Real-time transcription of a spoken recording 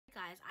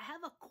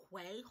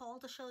Quay haul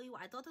to show you.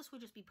 I thought this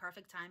would just be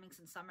perfect timing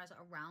since summer's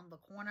around the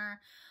corner.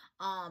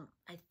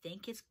 I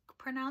think it's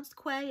pronounced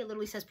Quay. It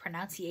literally says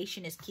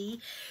pronunciation is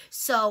key.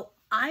 So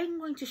I'm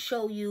going to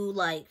show you,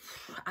 like,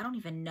 I don't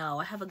even know.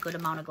 I have a good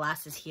amount of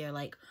glasses here,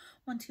 like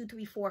 1, 2,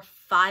 3, 4,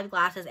 5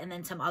 glasses, and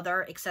then some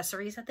other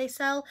accessories that they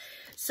sell.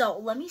 So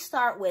let me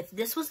start with,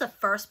 this was the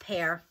first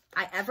pair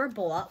I ever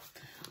bought.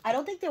 I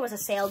don't think there was a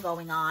sale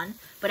going on,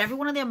 but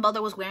everyone and their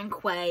mother was wearing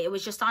Quay. It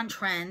was just on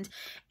trend.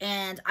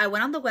 And I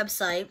went on the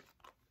website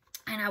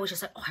and I was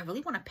just like, oh, I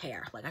really want a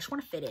pair. Like, I just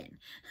want to fit in.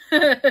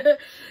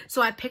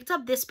 So I picked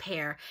up this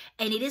pair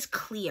and it is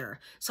clear.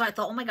 So I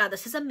thought, oh my God,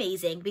 this is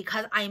amazing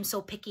because I am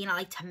so picky and I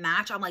like to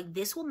match. I'm like,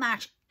 this will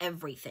match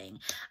everything.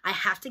 I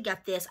have to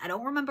get this. I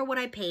don't remember what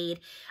I paid.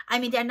 I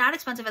mean, they're not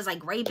expensive as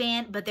like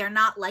Ray-Ban, but they're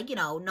not like, you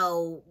know,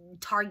 no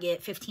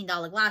Target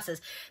 $15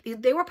 glasses.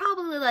 They were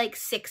probably like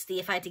 60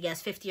 if I had to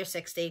guess, 50 or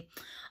 60.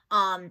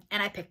 And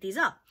I picked these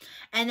up.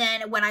 And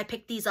then when I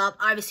picked these up,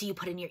 obviously you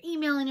put in your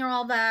email and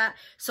all that.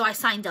 So I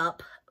signed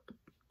up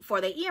for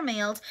the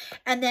emails,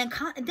 and then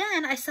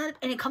I said,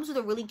 and it comes with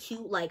a really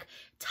cute like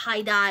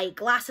tie-dye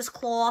glasses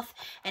cloth,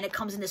 and it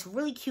comes in this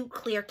really cute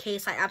clear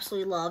case I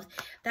absolutely love.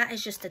 That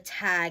is just a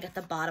tag at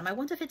the bottom. I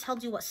wonder if it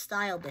tells you what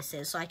style this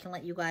is so I can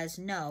let you guys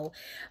know.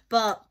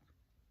 But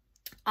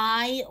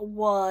no,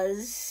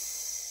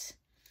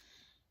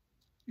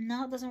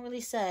 it doesn't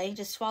really say.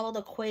 Just follow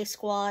the Quay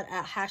squad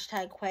at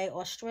 #Quay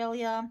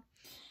Australia,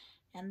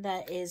 and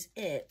that is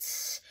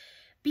it.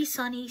 Be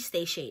sunny,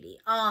 stay shady.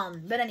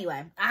 But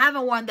anyway, I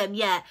haven't worn them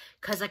yet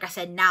because, like I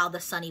said, now the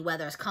sunny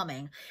weather is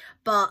coming.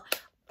 But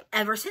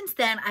ever since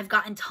then, I've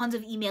gotten tons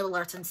of email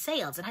alerts and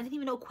sales, and I didn't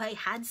even know Quay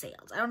had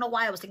sales. I don't know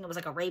why I was thinking it was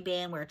like a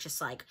Ray-Ban where it's just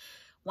like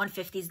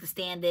 150 is the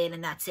standard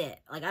and that's it.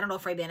 Like, I don't know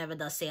if Ray-Ban ever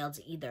does sales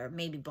either.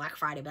 Maybe Black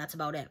Friday, but that's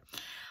about it.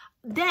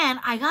 Then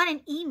I got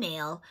an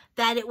email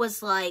that it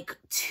was like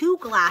 2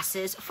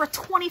 glasses for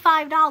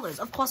 $25.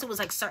 Of course, it was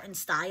like certain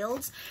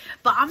styles,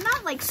 but I'm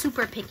not like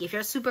super picky. If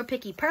you're a super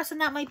picky person,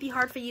 that might be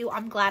hard for you.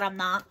 I'm glad I'm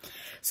not.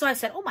 So I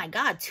said, oh my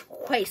God, 2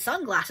 Quay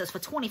sunglasses for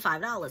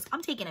 $25.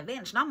 I'm taking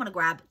advantage, and I'm going to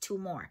grab 2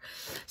 more.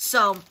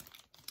 So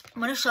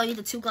I'm going to show you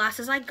the 2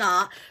 glasses I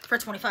got for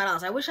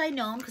 $25. I wish I'd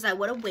known because I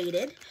would have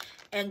waited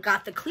and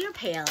got the clear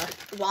pair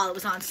while it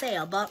was on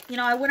sale. But, you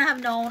know, I wouldn't have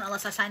known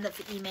unless I signed up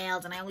for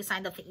emails, and I only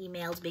signed up for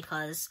emails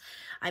because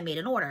I made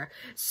an order.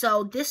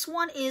 So this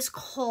one is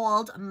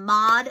called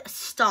Mod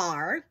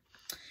Star,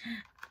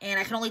 and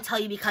I can only tell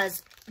you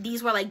because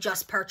these were like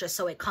just purchased,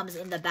 so it comes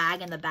in the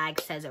bag, and the bag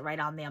says it right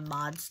on there,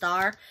 Mod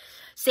Star.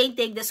 Same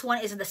thing, this one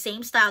is in the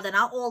same style. They're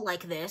not all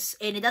like this,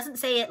 and it doesn't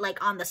say it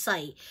like on the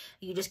site.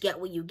 You just get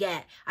what you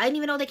get. I didn't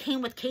even know they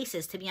came with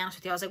cases, to be honest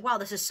with you. I was like, wow,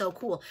 this is so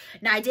cool.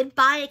 Now, I did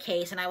buy a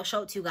case, and I will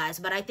show it to you guys,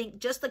 but I think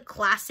just the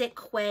classic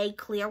Quay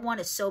clear one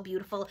is so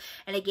beautiful.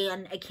 And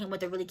again, it came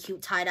with a really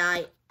cute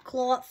tie-dye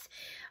cloth,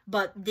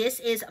 but this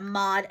is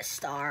Mod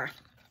Star.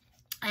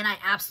 And I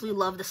absolutely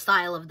love the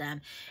style of them.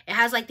 It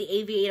has like the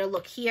aviator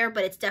look here,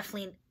 but it's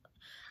definitely,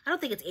 I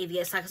don't think it's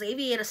aviator style because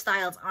aviator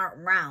styles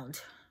aren't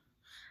round.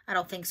 I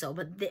don't think so,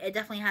 but it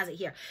definitely has it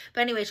here.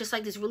 But anyway, it's just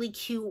like this really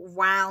cute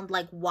round,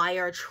 like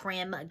wire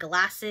trim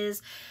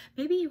glasses.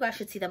 Maybe you guys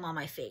should see them on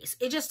my face.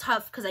 It's just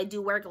tough because I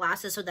do wear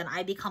glasses, so then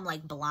I become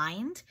like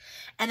blind.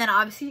 And then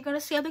obviously you're going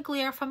to see the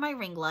glare from my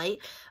ring light,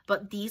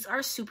 but these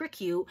are super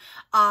cute.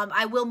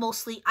 I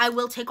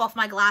will take off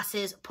my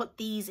glasses, put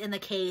these in the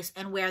case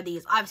and wear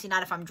these. Obviously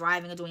not if I'm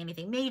driving or doing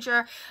anything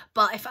major,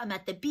 but if I'm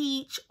at the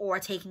beach or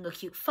taking a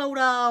cute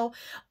photo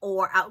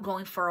or out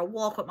going for a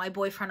walk with my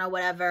boyfriend or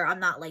whatever, I'm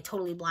not like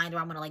totally blind or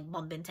I'm gonna like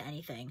bump into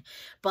anything.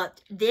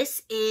 But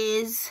this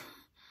is,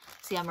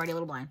 see, I'm already a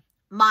little blind,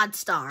 Mod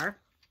Star.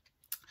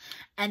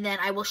 And then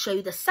I will show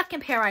you the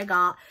second pair I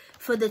got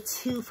for the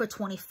 2 for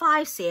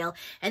 $25 sale,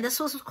 and this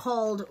was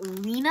called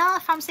Rena,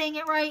 if I'm saying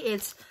it right.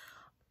 It's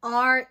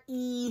Reina.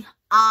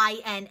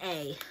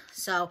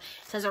 So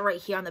it says it right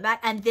here on the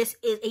back, and this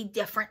is a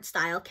different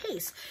style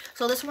case.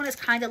 So this one is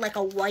kind of like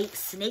a white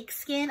snake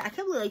skin. I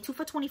can't believe, like 2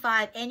 for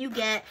 $25, and you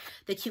get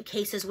the cute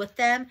cases with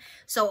them.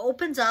 So it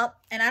opens up,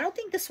 and I don't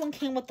think this one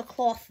came with the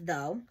cloth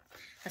though.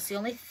 That's the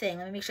only thing.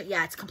 Let me make sure.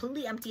 Yeah, it's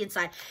completely empty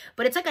inside.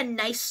 But it's like a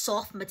nice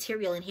soft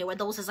material in here, where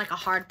those is like a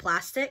hard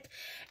plastic.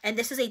 And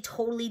this is a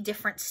totally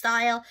different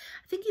style.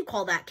 I think you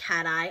call that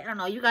cat eye. I don't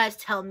know. You guys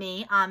tell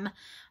me. I'm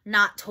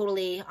not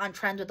totally on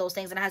trend with those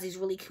things. And it has these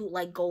really cute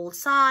like gold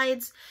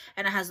sides.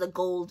 And it has the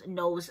gold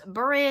nose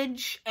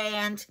bridge.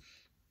 And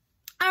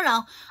I don't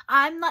know.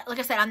 I'm not, like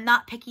I said, I'm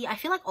not picky. I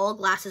feel like all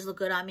glasses look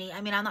good on me.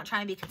 I mean, I'm not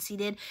trying to be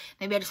conceited.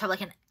 Maybe I just have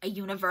like a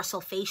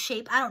universal face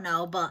shape. I don't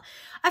know. But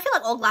I feel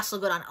like all glasses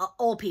look good on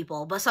all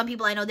people. But some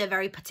people, I know they're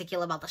very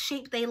particular about the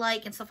shape they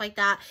like and stuff like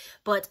that.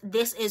 But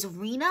this is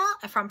Rena,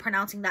 if I'm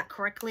pronouncing that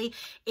correctly,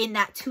 in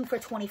that 2 for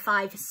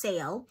 $25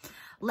 sale.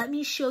 Let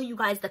me show you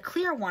guys the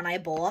clear one I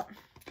bought,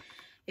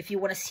 if you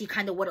want to see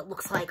kind of what it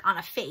looks like on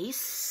a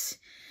face.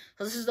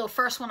 So this is the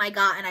first one I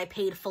got and I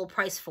paid full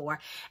price for.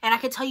 And I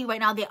can tell you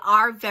right now, they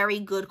are very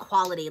good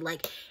quality.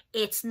 Like,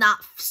 it's not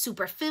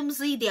super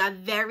flimsy. They are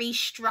very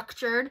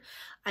structured.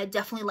 I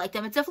definitely like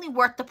them. It's definitely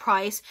worth the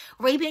price.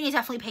 Ray-Ban is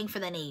definitely paying for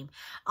the name.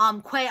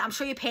 Quay, I'm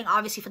sure you're paying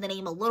obviously for the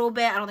name a little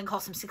bit. I don't think it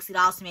costs them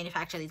 $60 to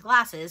manufacture these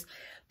glasses.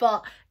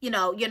 But, you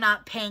know, you're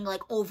not paying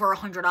like over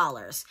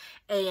 $100.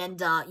 And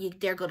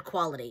they're good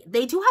quality.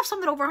 They do have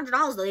something over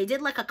 $100 though. They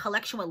did like a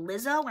collection with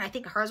Lizzo, and I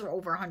think hers were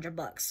over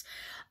 $100.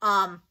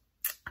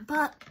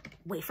 But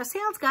wait for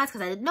sales, guys,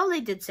 because I didn't know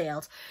they did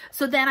sales.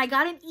 So then I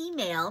got an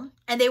email,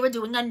 and they were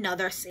doing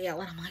another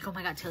sale. And I'm like, oh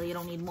my God, Taylor, you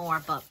don't need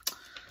more. But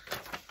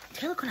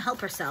Taylor couldn't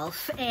help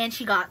herself, and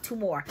she got 2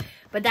 more.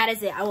 But that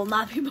is it. I will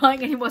not be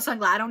buying any more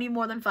sunglasses. I don't need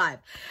more than 5.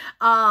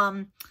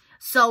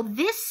 So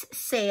this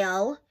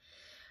sale,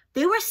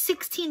 they were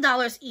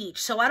 $16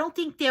 each. So I don't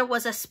think there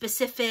was a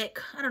specific,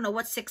 I don't know,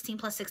 what's 16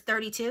 plus 6,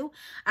 32?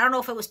 I don't know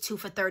if it was 2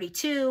 for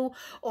 32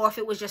 or if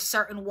it was just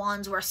certain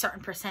ones were a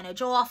certain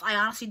percentage off. I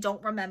honestly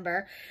don't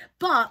remember.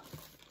 But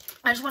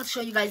I just want to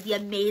show you guys the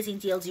amazing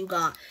deals you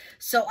got.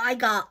 So I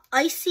got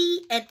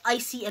Icy and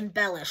Icy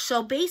Embellished.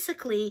 So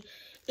basically,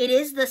 it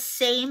is the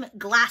same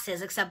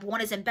glasses, except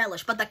one is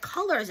embellished, but the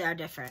colors are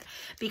different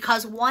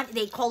because one,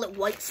 they call it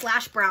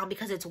white/brown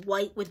because it's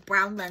white with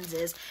brown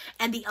lenses,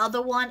 and the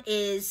other one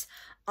is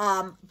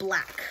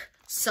black.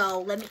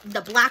 So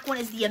the black one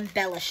is the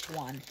embellished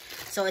one.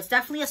 So it's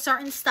definitely a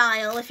certain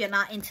style if you're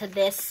not into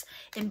this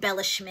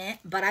embellishment,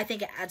 but I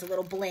think it adds a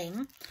little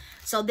bling.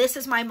 So this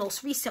is my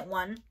most recent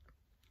one.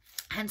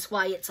 Hence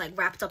why it's like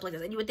wrapped up like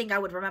this. And you would think I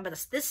would remember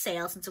this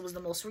sale since it was the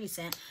most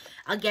recent.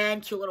 Again,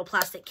 cute little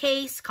plastic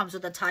case. Comes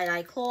with a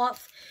tie-dye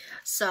cloth.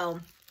 So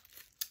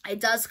it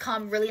does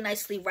come really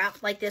nicely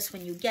wrapped like this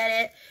when you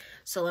get it.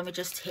 So let me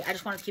just, I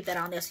just wanted to keep that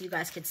on there so you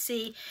guys could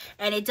see.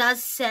 And it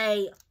does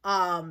say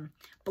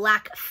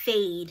black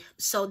fade.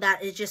 So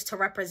that is just to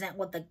represent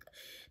what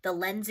the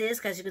lens is.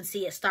 Because you can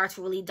see it starts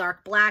really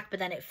dark black, but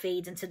then it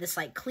fades into this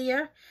like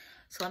clear.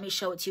 So let me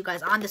show it to you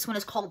guys on. This one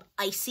is called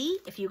Icy,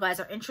 if you guys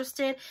are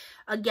interested.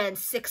 Again,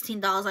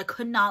 $16. I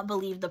could not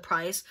believe the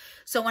price.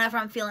 So whenever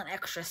I'm feeling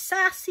extra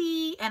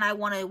sassy and I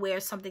want to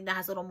wear something that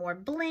has a little more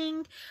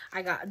bling,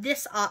 I got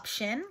this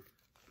option.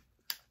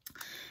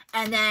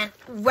 And then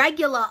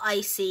regular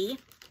Icy,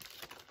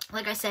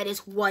 like I said,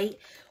 is white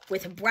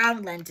with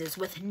brown lenses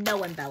with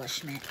no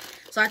embellishment.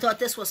 So I thought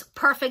this was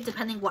perfect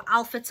depending what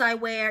outfits I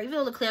wear, even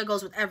though the clear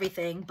goes with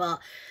everything. But,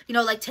 you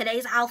know, like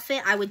today's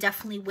outfit, I would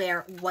definitely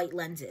wear white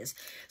lenses.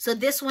 So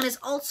this one is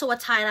also a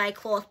tie-dye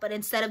cloth, but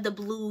instead of the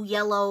blue,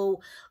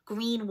 yellow,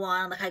 green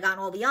one, like I got in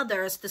all the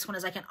others, this one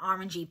is like an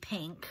orangey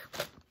pink.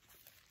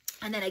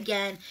 And then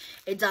again,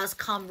 it does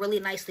come really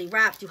nicely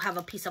wrapped. You have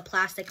a piece of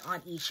plastic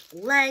on each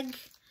leg.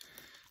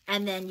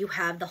 And then you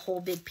have the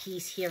whole big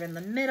piece here in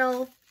the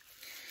middle.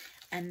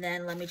 And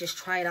then let me just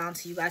try it on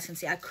so you guys can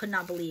see. I could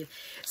not believe.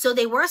 So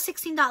they were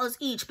 $16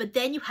 each, but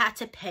then you had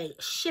to pay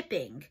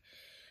shipping.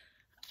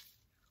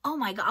 Oh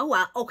my God. Oh,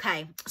 wow.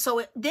 Okay.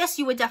 So this,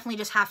 you would definitely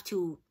just have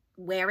to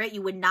wear it.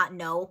 You would not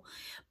know.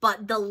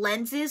 But the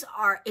lenses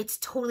are, it's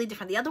totally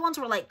different. The other ones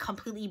were like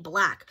completely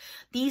black.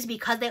 These,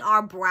 because they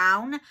are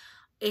brown,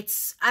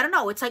 it's, I don't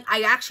know, it's like,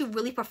 I actually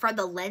really prefer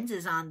the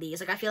lenses on these.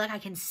 Like, I feel like I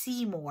can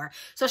see more.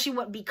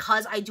 Especially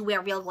because I do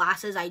wear real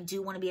glasses, I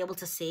do want to be able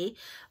to see.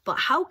 But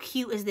how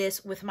cute is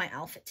this with my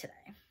outfit today?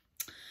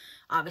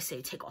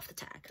 Obviously, take off the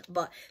tag.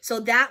 But, so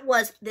that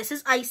was, this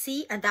is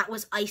Icy, and that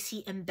was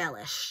Icy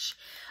Embellished.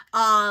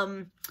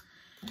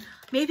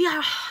 Maybe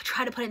I'll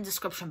try to put it in the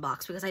description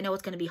box because I know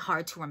it's going to be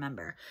hard to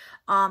remember.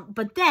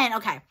 But then,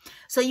 okay,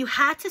 so you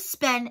had to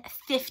spend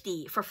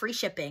 $50 for free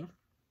shipping.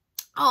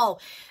 Oh,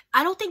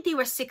 I don't think they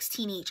were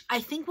 16 each. I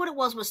think what it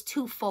was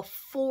 2 for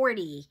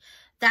 $40.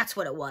 That's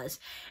what it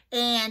was.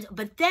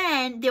 But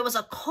then there was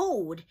a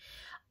code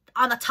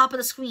on the top of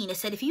the screen. It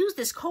said, if you use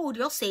this code,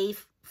 you'll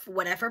save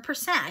whatever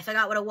percent. I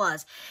forgot what it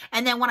was.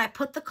 And then when I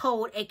put the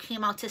code, it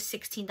came out to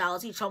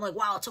 $16 each. So I'm like,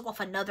 wow, it took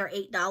off another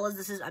 $8.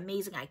 This is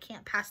amazing. I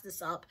can't pass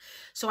this up.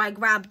 So I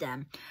grabbed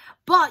them.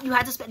 But you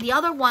had to spend, the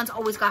other ones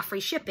always got free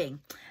shipping.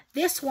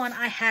 This one,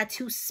 I had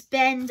to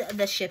spend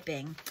the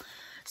shipping.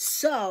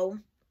 So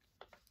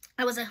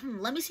I was like,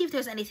 let me see if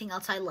there's anything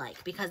else I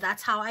like, because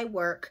that's how I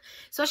work.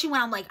 Especially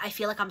when I'm like, I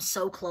feel like I'm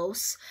so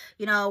close.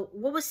 You know,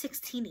 what was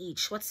 16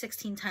 each? What's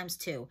 16 times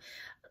 2?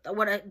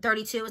 What,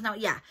 32 is now?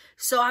 Yeah.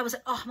 So I was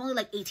like, oh, I'm only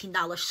like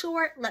 $18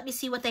 short. Let me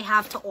see what they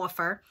have to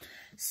offer.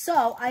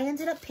 So I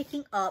ended up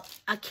picking up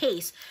a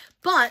case,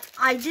 but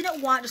I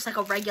didn't want just like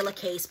a regular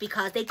case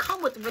because they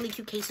come with really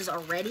cute cases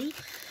already.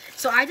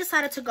 So I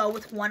decided to go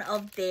with one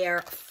of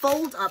their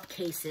fold-up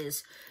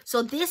cases.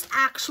 So this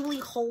actually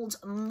holds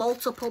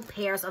multiple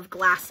pairs of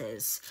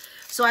glasses.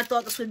 So I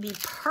thought this would be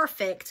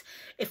perfect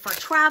if for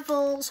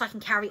travel, so I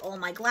can carry all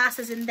my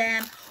glasses in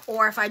them,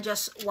 or if I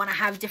just want to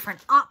have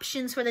different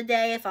options for the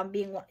day,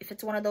 if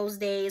it's one of those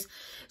days.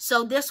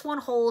 So this one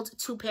holds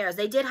 2 pairs.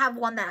 They did have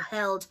one that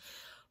held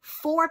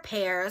 4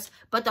 pairs,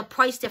 but the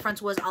price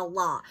difference was a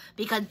lot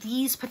because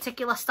these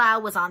particular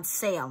style was on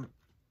sale.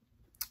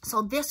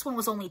 So this one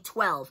was only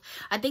 12.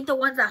 I think the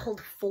ones that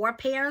hold 4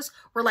 pairs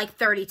were like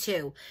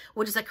 32,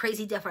 which is a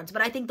crazy difference.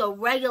 But I think the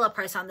regular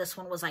price on this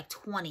one was like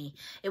 20.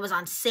 It was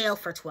on sale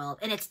for 12,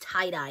 and it's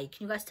tie-dye.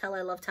 Can you guys tell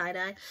I love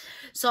tie-dye?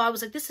 So I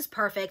was like, this is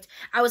perfect.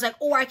 I was like,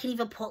 or I can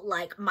even put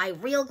like my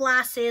real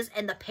glasses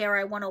and the pair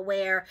I want to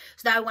wear,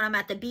 so that when I'm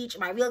at the beach,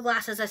 my real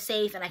glasses are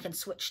safe and I can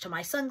switch to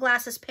my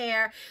sunglasses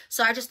pair.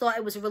 So I just thought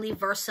it was really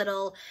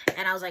versatile,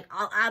 and I was like,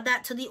 I'll add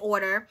that to the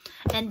order.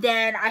 And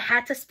then I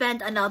had to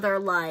spend another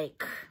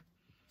like,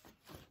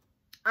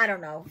 I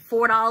don't know,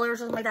 $4 or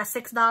something like that,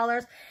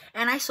 $6.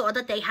 And I saw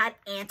that they had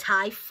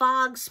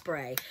anti-fog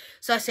spray.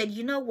 So I said,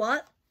 you know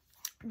what?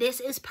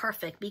 This is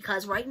perfect,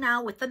 because right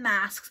now with the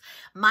masks,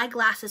 my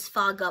glasses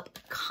fog up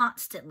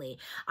constantly.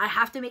 I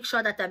have to make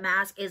sure that the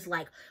mask is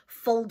like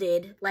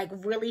folded, like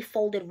really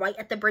folded right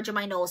at the bridge of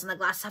my nose, and the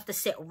glasses have to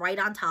sit right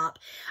on top.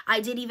 I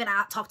did even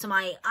talk to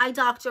my eye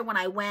doctor when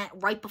I went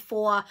right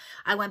before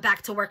I went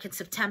back to work in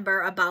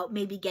September about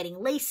maybe getting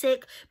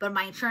LASIK, but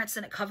my insurance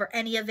didn't cover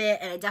any of it,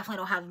 and I definitely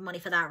don't have money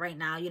for that right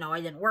now. You know, I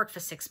didn't work for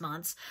 6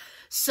 months.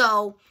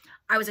 So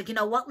I was like, you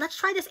know what? Let's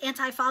try this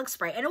anti-fog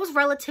spray. And it was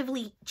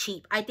relatively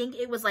cheap. I think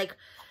it was like,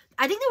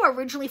 I think they were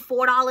originally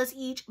 $4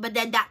 each, but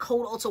then that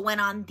code also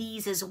went on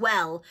these as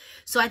well.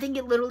 So I think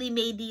it literally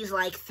made these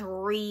like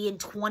 $3 and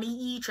 $20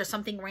 each or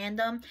something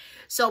random.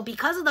 So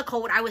because of the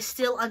code, I was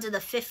still under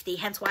the 50,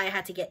 hence why I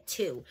had to get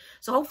 2.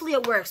 So hopefully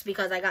it works,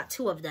 because I got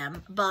 2 of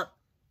them.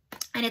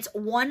 And it's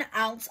 1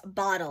 ounce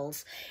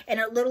bottles, and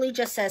it literally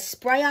just says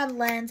spray on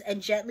lens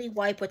and gently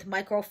wipe with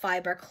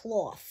microfiber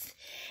cloth.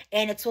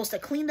 And it's supposed to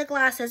clean the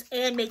glasses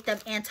and make them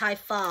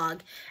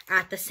anti-fog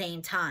at the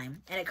same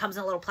time. And it comes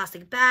in a little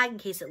plastic bag in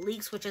case it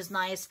leaks, which is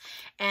nice.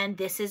 And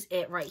this is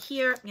it right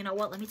here. You know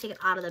what? Let me take it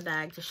out of the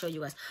bag to show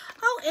you guys.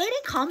 Oh, and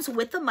it comes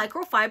with the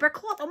microfiber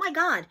cloth. Oh my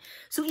God.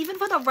 So even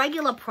for the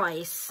regular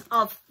price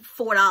of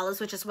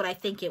 $4, which is what I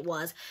think it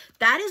was,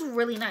 that is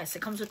really nice.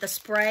 It comes with the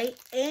spray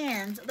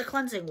and the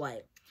cleansing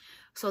wipe.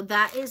 So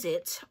that is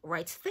it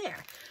right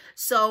there.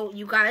 So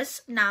you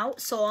guys now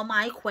saw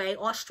my Quay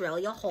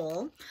Australia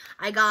haul.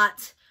 I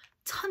got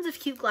tons of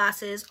cute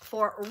glasses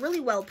for really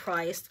well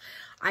priced.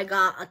 I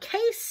got a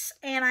case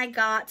and I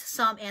got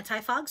some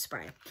anti-fog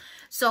spray.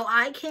 So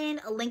I can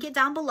link it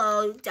down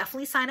below.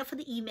 Definitely sign up for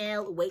the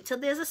email. Wait till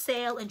there's a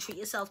sale and treat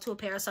yourself to a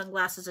pair of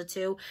sunglasses or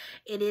 2.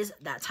 It is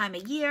that time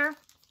of year.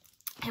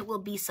 It will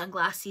be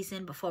sunglass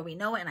season before we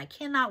know it, and I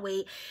cannot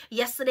wait.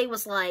 Yesterday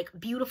was like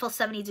beautiful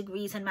 70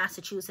 degrees in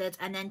Massachusetts,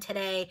 and then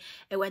today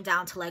it went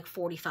down to like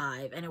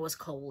 45, and it was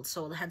cold.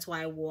 So hence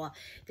why I wore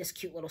this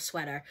cute little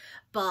sweater.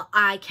 But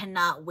I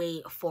cannot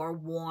wait for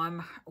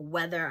warm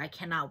weather. I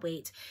cannot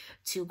wait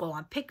to go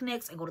on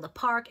picnics and go to the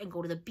park and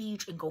go to the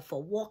beach and go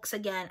for walks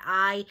again.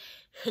 I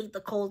hate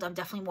the cold. I'm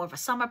definitely more of a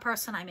summer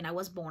person. I mean, I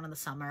was born in the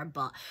summer,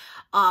 but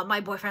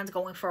my boyfriend's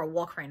going for a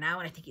walk right now,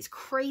 and I think he's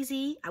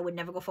crazy. I would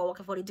never go for a walk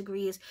at 40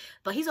 degrees.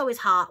 But he's always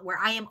hot, where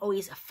I am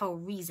always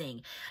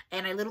freezing,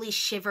 and I literally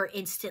shiver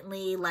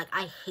instantly. Like,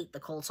 I hate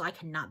the cold, so I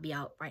cannot be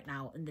out right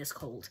now in this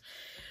cold.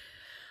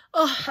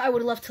 Oh, I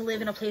would love to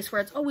live in a place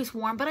where it's always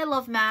warm, but I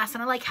love Mass,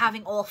 and I like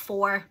having all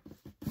 4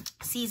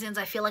 seasons.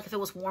 I feel like if it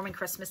was warm in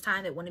Christmas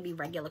time, it wouldn't be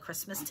regular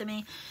Christmas to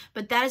me.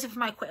 But that is it for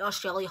my Quay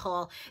Australia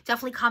haul.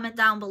 Definitely comment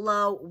down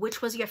below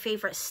which was your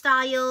favorite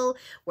style,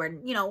 where,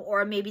 you know,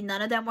 or maybe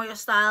none of them were your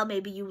style.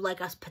 Maybe you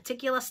like a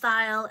particular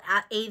style,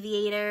 at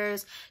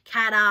aviators,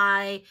 cat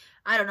eye.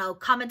 I don't know.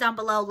 Comment down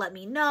below. Let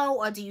me know.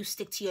 Or do you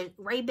stick to your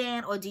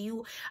Ray-Ban, or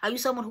are you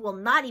someone who will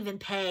not even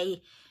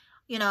pay,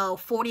 you know,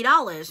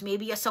 $40.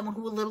 Maybe you're someone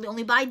who will literally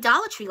only buy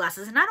Dollar Tree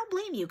glasses, and I don't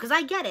blame you, because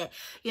I get it.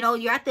 You know,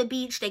 you're at the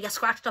beach, they get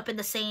scratched up in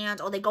the sand,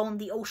 or they go in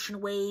the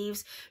ocean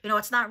waves. You know,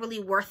 it's not really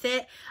worth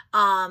it.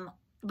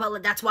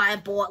 But that's why I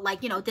bought,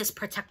 like, you know, this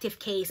protective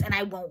case, and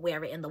I won't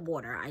wear it in the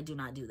water. I do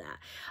not do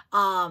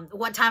that.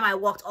 One time I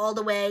walked all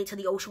the way to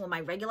the ocean with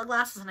my regular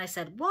glasses, and I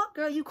said, what,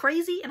 girl, you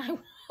crazy? And I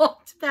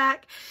walked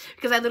back,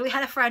 because I literally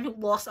had a friend who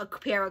lost a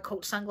pair of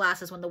Coach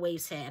sunglasses when the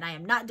waves hit, and I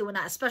am not doing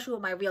that, especially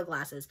with my real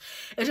glasses.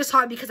 It's just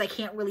hard because I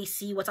can't really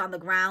see what's on the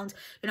ground.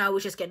 You know, I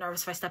always just get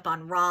nervous if I step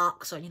on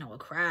rocks or, you know, a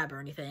crab or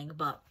anything,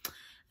 but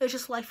it's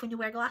just life when you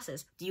wear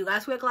glasses. Do you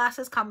guys wear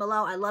glasses? Comment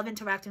below. I love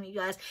interacting with you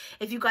guys.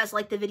 If you guys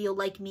like the video,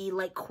 like me,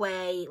 like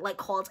Quay,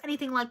 like hauls,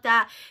 anything like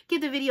that,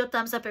 give the video a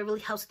thumbs up. It really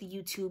helps the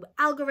YouTube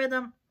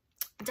algorithm.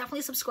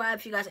 Definitely subscribe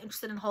if you guys are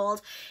interested in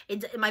hauls.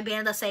 In my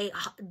band does say,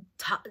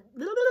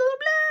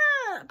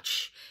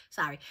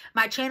 sorry,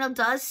 my channel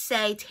does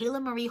say Taylor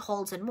Marie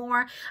Hauls and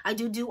More. I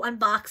do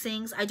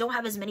unboxings. I don't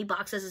have as many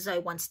boxes as I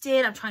once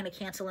did. I'm trying to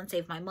cancel and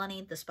save my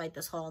money, despite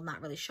this haul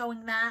not really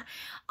showing that.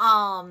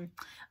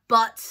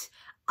 But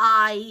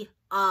I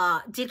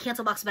did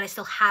cancel boxes, but I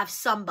still have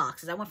some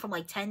boxes. I went from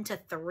like 10 to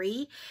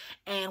 3,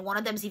 and one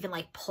of them's even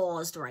like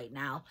paused right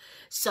now.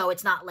 So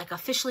it's not like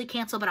officially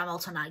canceled, but I'm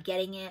also not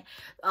getting it.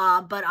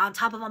 But on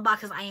top of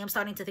unboxes, I am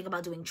starting to think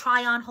about doing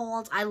try-on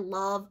hauls. I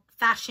love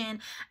fashion,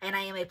 and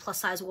I am a plus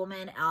size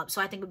woman.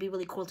 So I think it would be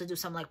really cool to do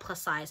some like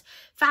plus size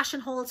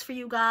fashion hauls for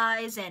you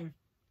guys, and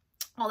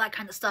all that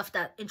kind of stuff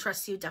that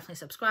interests you. Definitely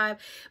subscribe.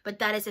 But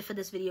that is it for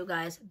this video,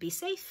 guys. Be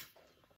safe.